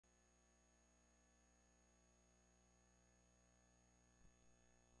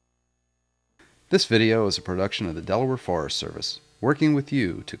This video is a production of the Delaware Forest Service, working with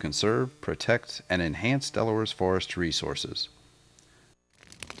you to conserve, protect, and enhance Delaware's forest resources.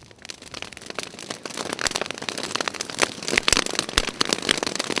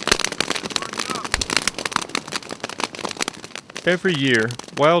 Every year,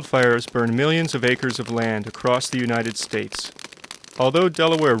 wildfires burn millions of acres of land across the United States. Although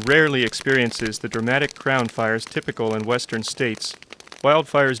Delaware rarely experiences the dramatic ground fires typical in western states,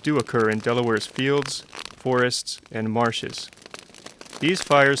 wildfires do occur in Delaware's fields, forests, and marshes. These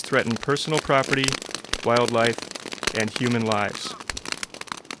fires threaten personal property, wildlife, and human lives.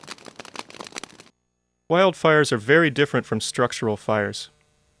 Wildfires are very different from structural fires.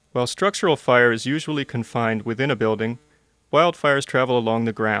 While structural fire is usually confined within a building, wildfires travel along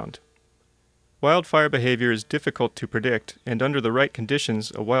the ground. Wildfire behavior is difficult to predict, and under the right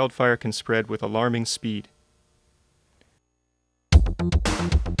conditions, a wildfire can spread with alarming speed.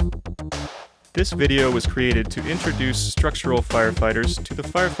 This video was created to introduce structural firefighters to the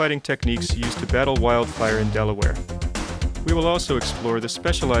firefighting techniques used to battle wildfire in Delaware. We will also explore the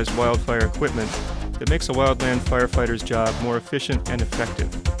specialized wildfire equipment that makes a wildland firefighter's job more efficient and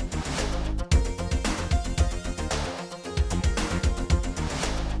effective.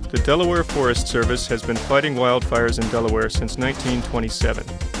 The Delaware Forest Service has been fighting wildfires in Delaware since 1927.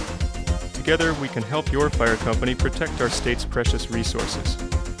 Together, we can help your fire company protect our state's precious resources.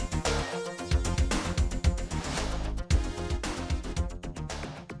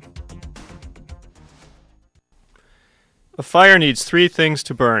 A fire needs three things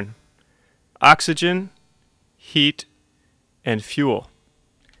to burn: oxygen, heat, and fuel.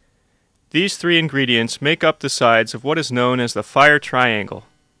 These three ingredients make up the sides of what is known as the fire triangle.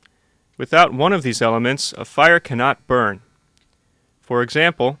 Without one of these elements, a fire cannot burn. For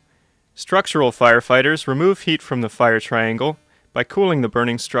example, structural firefighters remove heat from the fire triangle by cooling the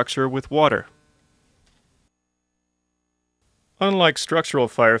burning structure with water. Unlike structural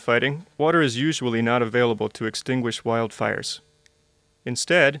firefighting, water is usually not available to extinguish wildfires.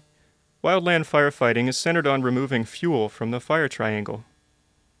 Instead, wildland firefighting is centered on removing fuel from the fire triangle.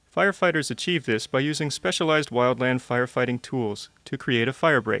 Firefighters achieve this by using specialized wildland firefighting tools to create a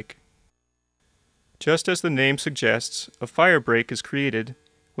fire break. Just as the name suggests, a fire break is created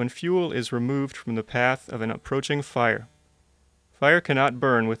when fuel is removed from the path of an approaching fire. Fire cannot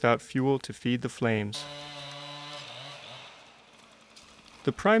burn without fuel to feed the flames.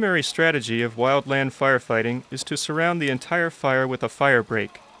 The primary strategy of wildland firefighting is to surround the entire fire with a fire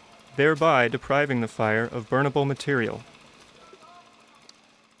break, thereby depriving the fire of burnable material.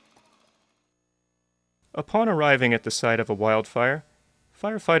 Upon arriving at the site of a wildfire,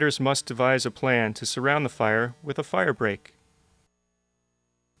 firefighters must devise a plan to surround the fire with a fire break.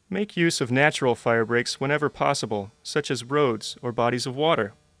 Make use of natural fire breaks whenever possible, such as roads or bodies of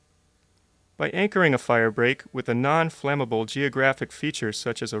water. By anchoring a fire break with a non-flammable geographic feature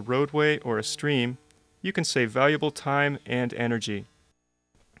such as a roadway or a stream, you can save valuable time and energy.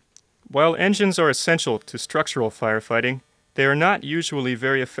 While engines are essential to structural firefighting, they are not usually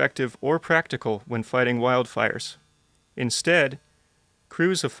very effective or practical when fighting wildfires. Instead,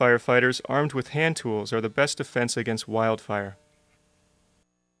 crews of firefighters armed with hand tools are the best defense against wildfire.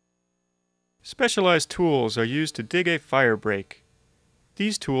 Specialized tools are used to dig a fire break.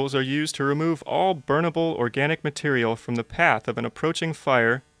 These tools are used to remove all burnable organic material from the path of an approaching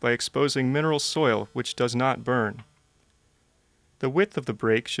fire by exposing mineral soil which does not burn. The width of the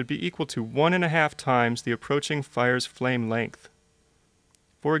break should be equal to 1.5 times the approaching fire's flame length.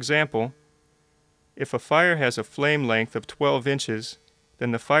 For example, if a fire has a flame length of 12 inches,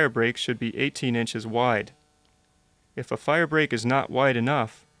 then the fire break should be 18 inches wide. If a fire break is not wide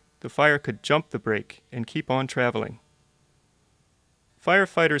enough, the fire could jump the break and keep on traveling.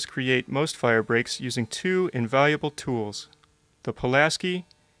 Firefighters create most fire breaks using two invaluable tools, the Pulaski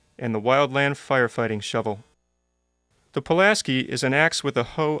and the Wildland firefighting shovel. The Pulaski is an axe with a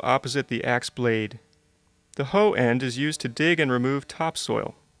hoe opposite the axe blade. The hoe end is used to dig and remove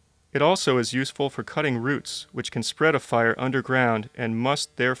topsoil. It also is useful for cutting roots, which can spread a fire underground and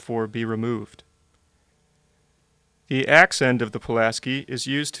must therefore be removed. The axe end of the Pulaski is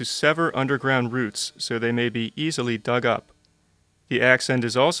used to sever underground roots so they may be easily dug up. The axe end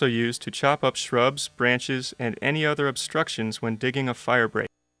is also used to chop up shrubs, branches, and any other obstructions when digging a fire break.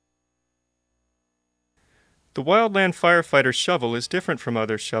 The wildland firefighter shovel is different from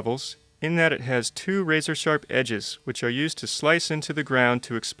other shovels in that it has two razor-sharp edges which are used to slice into the ground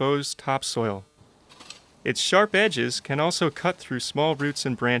to expose topsoil. Its sharp edges can also cut through small roots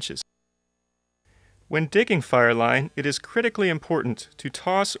and branches. When digging fire line, it is critically important to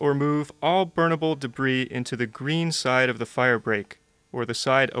toss or move all burnable debris into the green side of the fire break, or the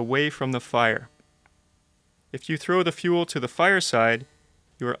side away from the fire. If you throw the fuel to the fire side,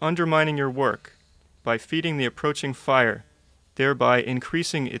 you are undermining your work by feeding the approaching fire, thereby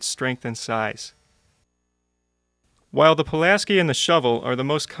increasing its strength and size. While the Pulaski and the shovel are the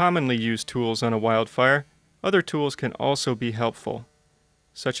most commonly used tools on a wildfire, other tools can also be helpful,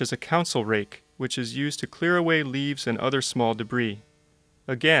 such as a council rake, which is used to clear away leaves and other small debris.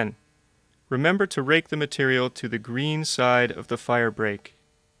 Again, remember to rake the material to the green side of the fire break.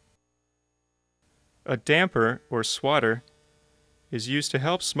 A damper, or swatter, is used to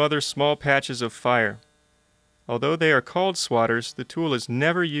help smother small patches of fire. Although they are called swatters, the tool is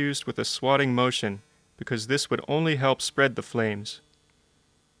never used with a swatting motion, because this would only help spread the flames.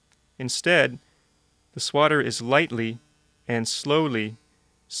 Instead, the swatter is lightly and slowly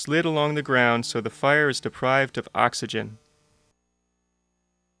slid along the ground so the fire is deprived of oxygen.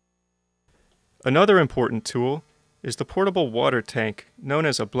 Another important tool is the portable water tank, known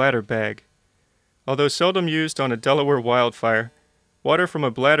as a bladder bag. Although seldom used on a Delaware wildfire, water from a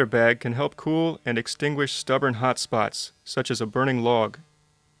bladder bag can help cool and extinguish stubborn hot spots, such as a burning log.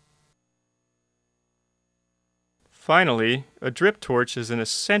 Finally, a drip torch is an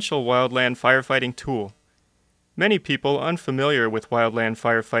essential wildland firefighting tool. Many people unfamiliar with wildland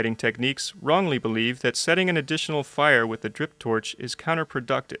firefighting techniques wrongly believe that setting an additional fire with a drip torch is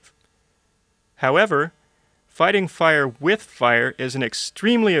counterproductive. However, fighting fire with fire is an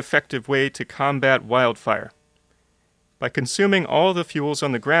extremely effective way to combat wildfire. By consuming all the fuels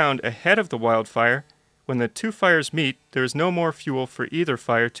on the ground ahead of the wildfire, when the two fires meet, there is no more fuel for either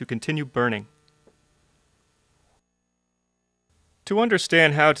fire to continue burning. To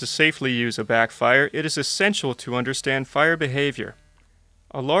understand how to safely use a backfire, it is essential to understand fire behavior.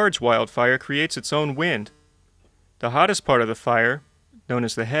 A large wildfire creates its own wind. The hottest part of the fire, known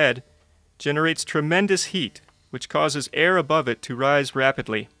as the head, generates tremendous heat, which causes air above it to rise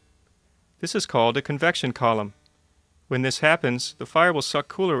rapidly. This is called a convection column. When this happens, the fire will suck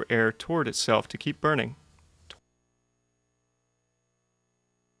cooler air toward itself to keep burning.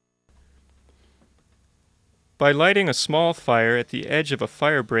 By lighting a small fire at the edge of a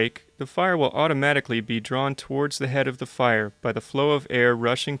fire break, the fire will automatically be drawn towards the head of the fire by the flow of air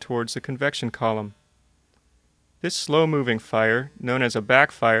rushing towards the convection column. This slow-moving fire, known as a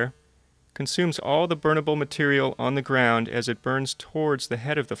backfire, consumes all the burnable material on the ground as it burns towards the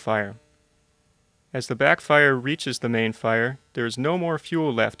head of the fire. As the backfire reaches the main fire, there is no more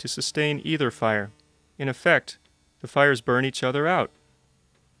fuel left to sustain either fire. In effect, the fires burn each other out.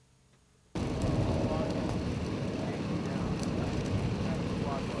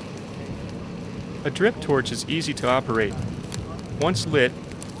 A drip torch is easy to operate. Once lit,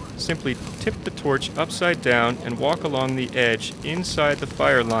 simply tip the torch upside down and walk along the edge inside the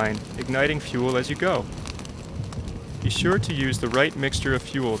fire line, igniting fuel as you go. Be sure to use the right mixture of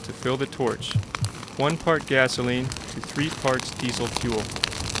fuel to fill the torch, 1 part gasoline to 3 parts diesel fuel.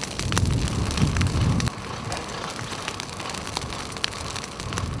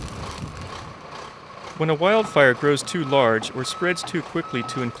 When a wildfire grows too large or spreads too quickly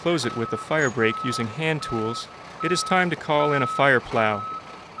to enclose it with a fire break using hand tools, it is time to call in a fire plow,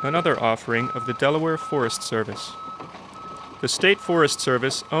 another offering of the Delaware Forest Service. The State Forest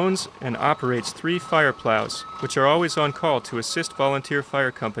Service owns and operates 3 fire plows, which are always on call to assist volunteer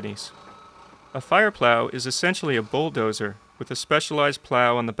fire companies. A fire plow is essentially a bulldozer with a specialized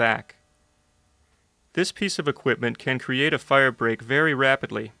plow on the back. This piece of equipment can create a fire break very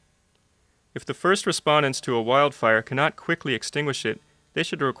rapidly. If the first respondents to a wildfire cannot quickly extinguish it, they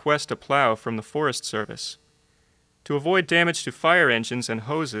should request a plow from the Forest Service. To avoid damage to fire engines and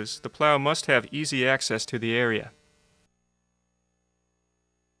hoses, the plow must have easy access to the area.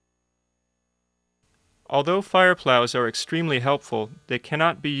 Although fire plows are extremely helpful, they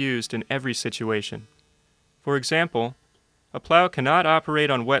cannot be used in every situation. For example, a plow cannot operate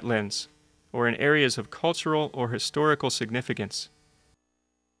on wetlands or in areas of cultural or historical significance.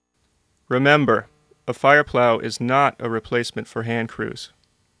 Remember, a fire plow is not a replacement for hand crews.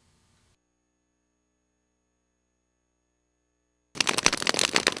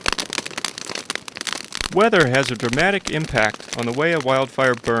 Weather has a dramatic impact on the way a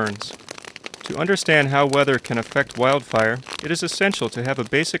wildfire burns. To understand how weather can affect wildfire, it is essential to have a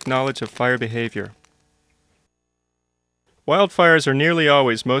basic knowledge of fire behavior. Wildfires are nearly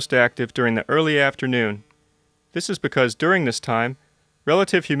always most active during the early afternoon. This is because during this time,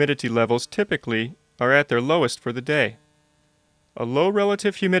 relative humidity levels typically are at their lowest for the day. A low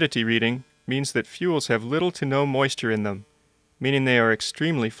relative humidity reading means that fuels have little to no moisture in them, meaning they are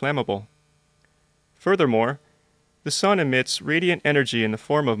extremely flammable. Furthermore, the sun emits radiant energy in the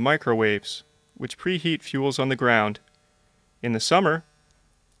form of microwaves, which preheat fuels on the ground. In the summer,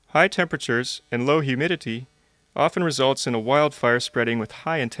 high temperatures and low humidity often results in a wildfire spreading with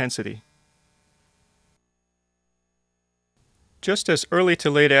high intensity. Just as early to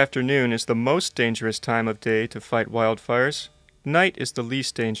late afternoon is the most dangerous time of day to fight wildfires, night is the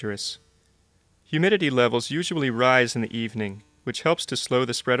least dangerous. Humidity levels usually rise in the evening, which helps to slow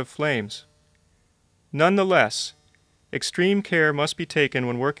the spread of flames. Nonetheless, extreme care must be taken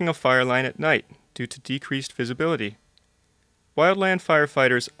when working a fire line at night due to decreased visibility. Wildland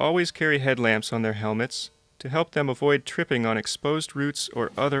firefighters always carry headlamps on their helmets to help them avoid tripping on exposed roots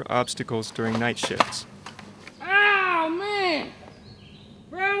or other obstacles during night shifts. Ow, man!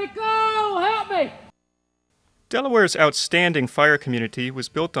 Brownie, go! Help me! Delaware's outstanding fire community was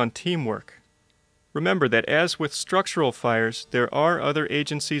built on teamwork. Remember that as with structural fires, there are other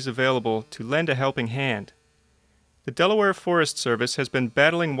agencies available to lend a helping hand. The Delaware Forest Service has been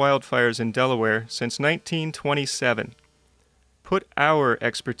battling wildfires in Delaware since 1927. Put our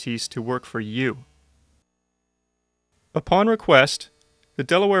expertise to work for you. Upon request, the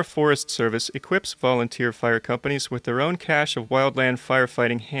Delaware Forest Service equips volunteer fire companies with their own cache of wildland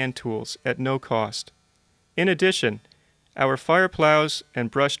firefighting hand tools at no cost. In addition, our fire plows and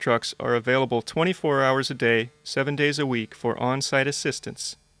brush trucks are available 24 hours a day, 7 days a week for on-site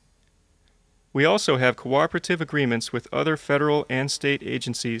assistance. We also have cooperative agreements with other federal and state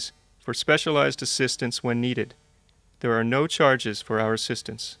agencies for specialized assistance when needed. There are no charges for our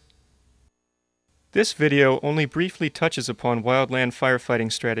assistance. This video only briefly touches upon wildland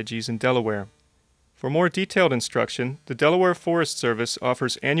firefighting strategies in Delaware. For more detailed instruction, the Delaware Forest Service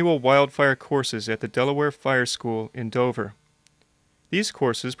offers annual wildfire courses at the Delaware Fire School in Dover. These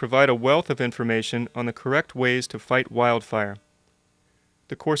courses provide a wealth of information on the correct ways to fight wildfire.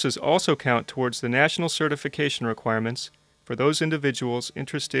 The courses also count towards the national certification requirements for those individuals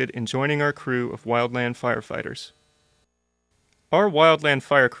interested in joining our crew of wildland firefighters. Our Wildland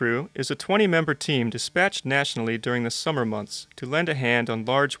Fire Crew is a 20-member team dispatched nationally during the summer months to lend a hand on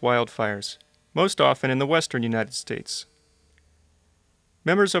large wildfires, most often in the western United States.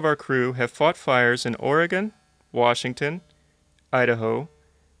 Members of our crew have fought fires in Oregon, Washington, Idaho,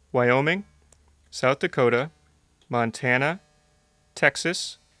 Wyoming, South Dakota, Montana,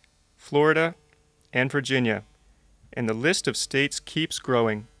 Texas, Florida, and Virginia, and the list of states keeps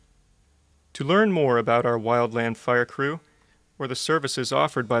growing. To learn more about our Wildland Fire Crew or the services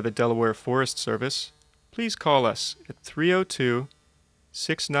offered by the Delaware Forest Service, please call us at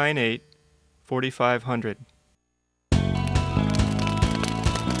 302-698-4500.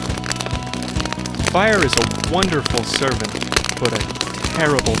 Fire is a wonderful servant, but a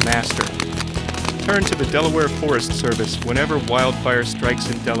terrible master. Turn to the Delaware Forest Service whenever wildfire strikes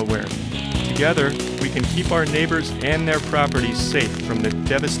in Delaware. Together, we can keep our neighbors and their properties safe from the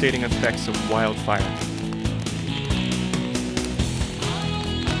devastating effects of wildfire.